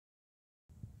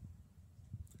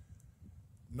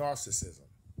Narcissism.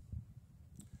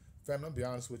 Family, I'll be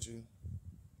honest with you.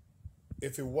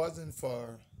 If it wasn't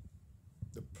for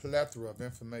the plethora of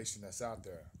information that's out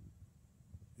there,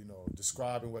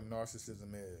 describing what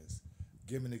narcissism is,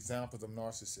 giving examples of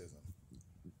narcissism,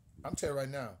 I'm telling you right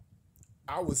now,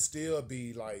 I would still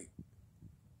be like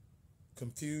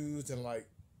confused and like,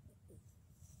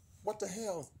 what the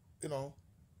hell, you know?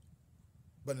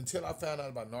 But until I found out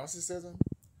about narcissism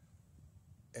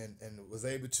and was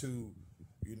able to,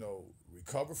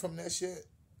 recover from that shit,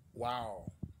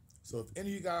 wow. So if any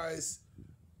of you guys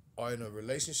are in a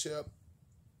relationship,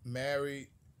 married,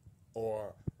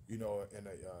 or in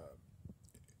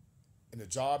a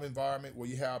job environment where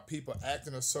you have people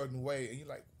acting a certain way, and you're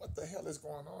like, what the hell is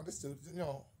going on? This dude,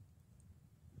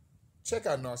 check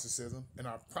out narcissism, and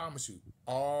I promise you,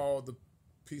 all the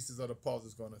pieces of the puzzle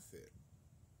is going to fit.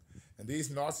 And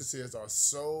these narcissists are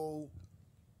so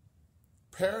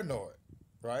paranoid,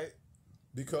 right?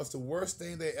 Because the worst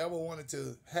thing they ever wanted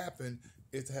to happen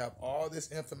is to have all this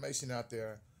information out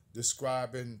there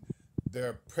describing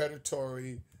their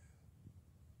predatory,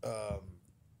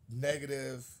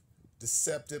 negative,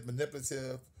 deceptive,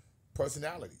 manipulative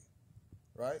personality,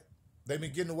 right? They've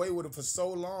been getting away with it for so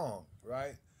long,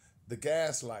 right? The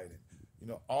gaslighting,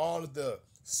 all of the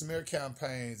smear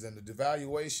campaigns and the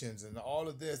devaluations and all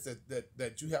of this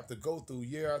that you have to go through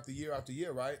year after year after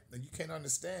year, right? And you can't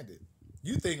understand it.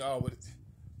 You think,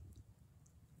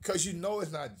 because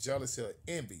it's not jealousy or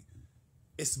envy.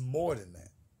 It's more than that.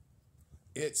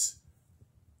 It's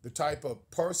the type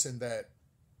of person that,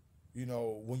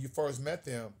 when you first met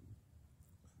them,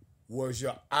 was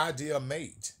your ideal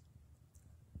mate.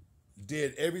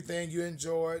 Did everything you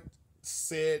enjoyed,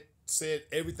 said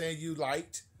everything you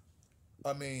liked.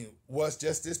 Was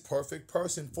just this perfect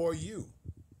person for you,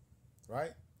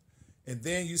 right? And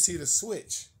then you see the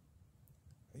switch.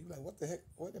 And you're like, what the heck?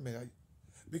 Wait a minute.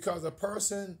 Because a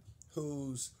person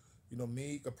who's,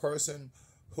 meek, a person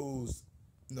who's,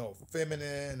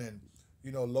 feminine and,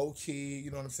 low-key,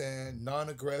 you know what I'm saying,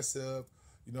 non-aggressive,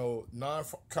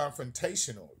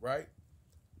 non-confrontational, right?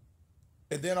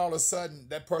 And then all of a sudden,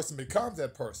 that person becomes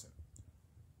that person.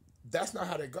 That's not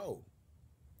how they go.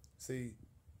 See,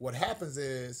 what happens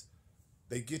is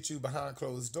they get you behind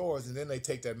closed doors and then they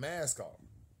take that mask off,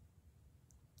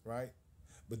 right?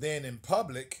 But then in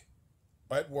public,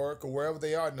 at work or wherever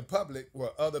they are in the public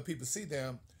where other people see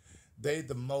them, they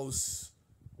the most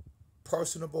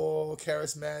personable,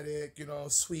 charismatic,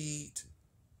 sweet,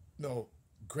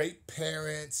 great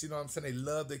parents, what I'm saying? They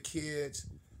love their kids.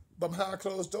 But behind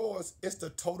closed doors, it's the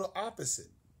total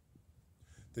opposite.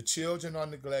 The children are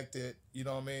neglected, you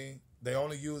know what I mean? They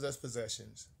only use as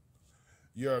possessions.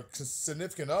 Your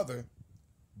significant other,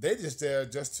 they just there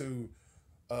just to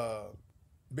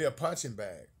be a punching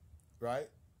bag, right?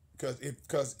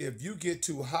 Because if you get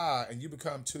too high and you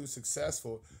become too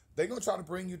successful, they're gonna try to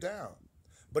bring you down,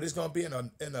 but it's gonna be in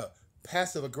a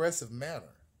passive aggressive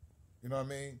manner. You know what I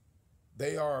mean?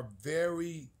 They are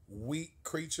very weak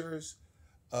creatures,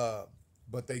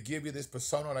 but they give you this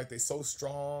persona like they're so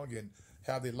strong and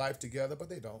have their life together, but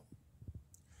they don't.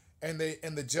 And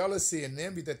the jealousy and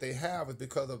envy that they have is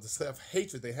because of the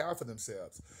self-hatred they have for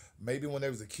themselves. Maybe when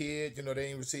they was a kid, they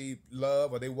didn't receive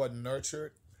love or they wasn't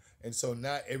nurtured. And so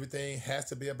now everything has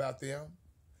to be about them.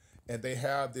 And they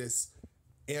have this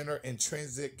inner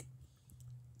intrinsic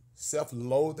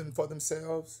self-loathing for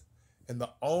themselves. And the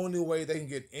only way they can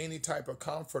get any type of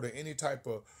comfort or any type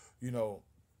of,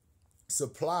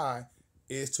 supply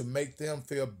is to make them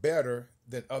feel better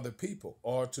than other people,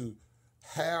 or to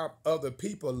have other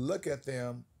people look at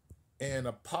them in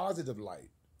a positive light,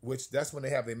 which that's when they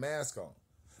have their mask on.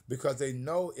 Because they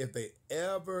know if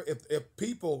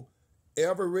people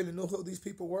ever really knew who these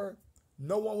people were,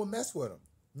 no one would mess with them.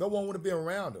 No one would be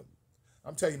around them.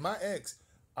 I'm telling you, my ex,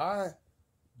 I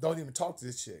don't even talk to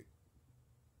this chick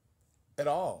at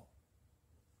all.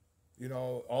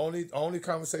 Only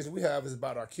conversation we have is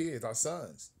about our kids, our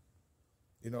sons,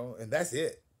 and that's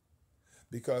it.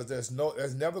 Because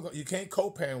you can't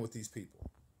co-parent with these people,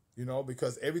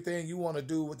 because everything you want to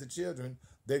do with the children,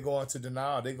 they're going to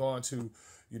deny, they're going to,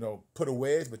 put a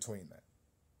wedge between that.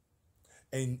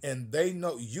 And they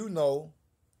know,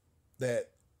 that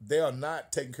they are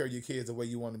not taking care of your kids the way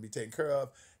you want to be taken care of,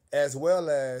 as well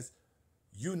as,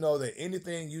 that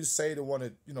anything you say to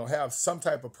want to, have some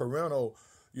type of parental,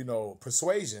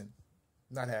 persuasion,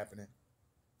 not happening.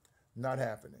 Not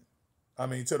happening.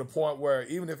 To the point where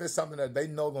even if it's something that they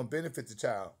know going to benefit the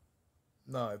child,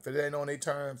 no, if it ain't on their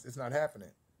terms, it's not happening.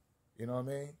 You know what I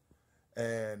mean?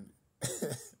 And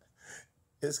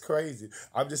it's crazy.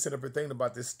 I'm just sitting up here thinking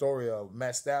about this story of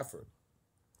Matt Stafford.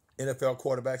 NFL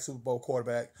quarterback, Super Bowl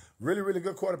quarterback, really, really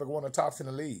good quarterback, one of the tops in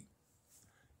the league.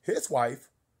 His wife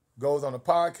goes on a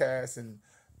podcast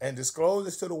and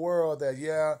discloses to the world that,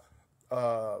 yeah,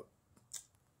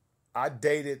 I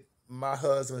dated my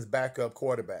husband's backup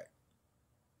quarterback,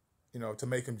 to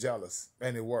make him jealous,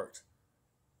 and it worked.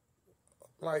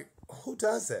 Like, who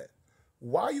does that?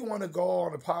 Why you want to go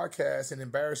on a podcast and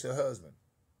embarrass your husband?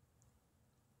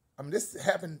 I mean, this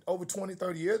happened over 20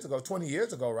 years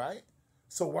ago, right?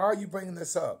 So why are you bringing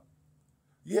this up?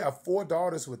 You have 4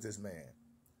 daughters with this man.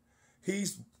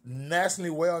 He's nationally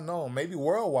well known, maybe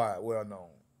worldwide well known.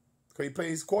 Because he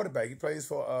plays quarterback. He plays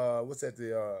for,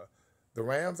 the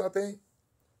Rams, I think.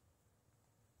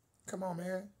 Come on,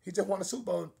 man. He just won a Super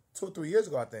Bowl 2 or 3 years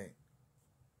ago, I think.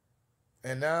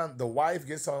 And now the wife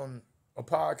gets on a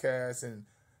podcast and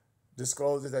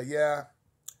discloses that, yeah,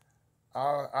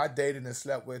 I dated and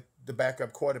slept with the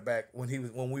backup quarterback when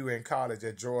we were in college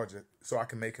at Georgia, so I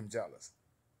can make him jealous.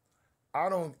 I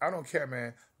don't care,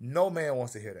 man. No man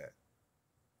wants to hear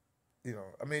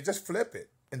that. Just flip it.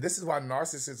 And this is why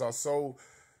narcissists are so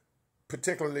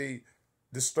particularly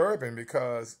disturbing,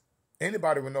 because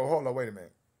anybody would know, hold on, wait a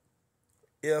minute.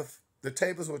 If the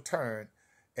tables were turned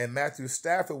and Matthew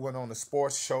Stafford went on a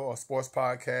sports show or sports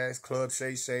podcast, Club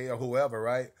Shay Shay or whoever,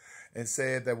 right, and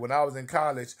said that when I was in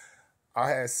college,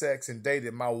 I had sex and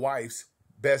dated my wife's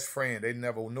best friend. They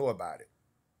never knew about it.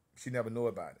 She never knew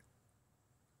about it.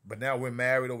 But now we're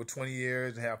married over 20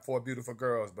 years and have 4 beautiful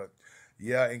girls. But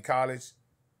yeah, in college,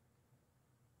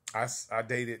 I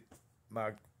dated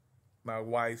my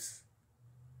wife's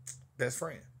best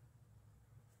friend.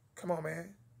 Come on,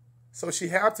 man. So she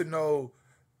had to know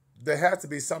there has to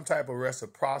be some type of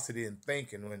reciprocity in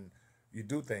thinking when you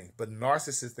do things. But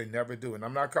narcissists, they never do. And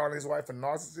I'm not calling his wife a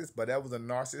narcissist, but that was a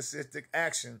narcissistic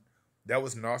action. That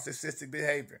was narcissistic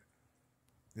behavior.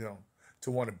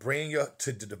 To want to bring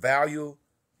to devalue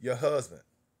your husband.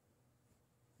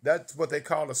 That's what they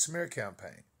call a smear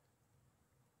campaign.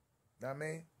 You know what I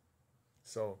mean?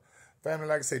 So, family,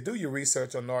 like I say, do your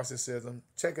research on narcissism.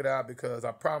 Check it out, because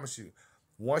I promise you,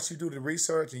 once you do the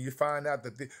research and you find out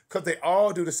that because they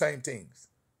all do the same things.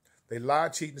 They lie,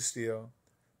 cheat, and steal,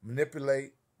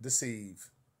 manipulate, deceive.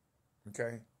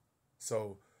 Okay?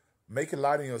 So make it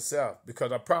light on yourself,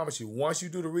 because I promise you, once you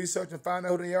do the research and find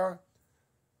out who they are,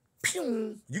 you're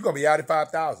going to be out at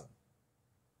 5,000.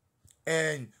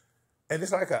 And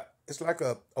it's like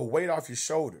a weight off your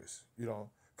shoulders,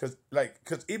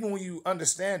 because even when you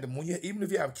understand them, even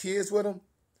if you have kids with them,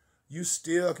 you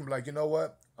still can be like, you know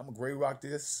what? I'm going to gray rock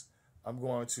this. I'm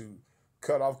going to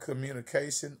cut off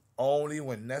communication only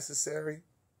when necessary,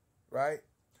 right?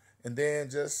 And then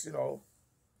just,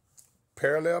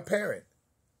 parallel parent.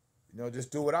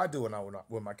 Just do what I do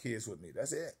when my kids with me.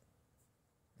 That's it.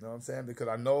 You know what I'm saying? Because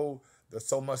I know there's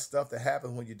so much stuff that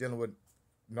happens when you're dealing with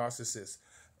narcissists,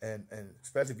 and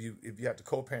especially if you have to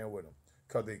co-parent with them,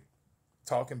 because they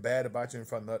talking bad about you in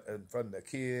front of their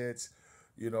kids.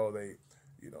 They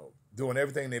doing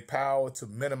everything in their power to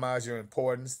minimize your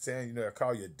importance, saying, they'll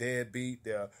call you a deadbeat.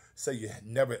 They'll say you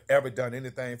never, ever done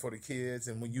anything for the kids.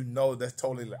 And when that's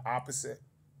totally the opposite.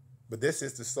 But this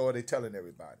is the story they're telling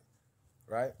everybody,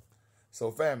 right?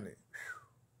 So family,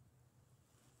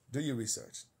 do your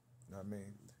research. You know what I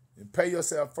mean? And pay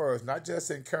yourself first, not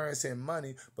just in currency and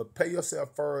money, but pay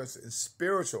yourself first in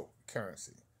spiritual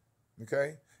currency,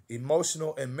 okay?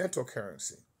 Emotional and mental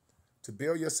currency, to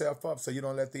build yourself up so you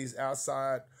don't let these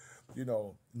outside,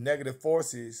 negative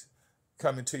forces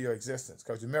come into your existence.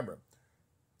 Because remember,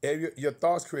 your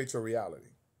thoughts create your reality.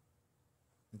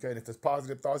 Okay, and if it's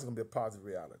positive thoughts, it's going to be a positive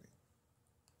reality.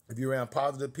 If you're around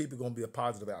positive people, it's going to be a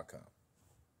positive outcome.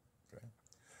 Okay.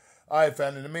 All right,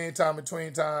 family. In the meantime,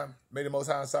 between time, may the Most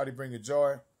High and Saudi bring you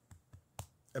joy.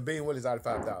 And being Willie's out of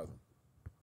 5,000.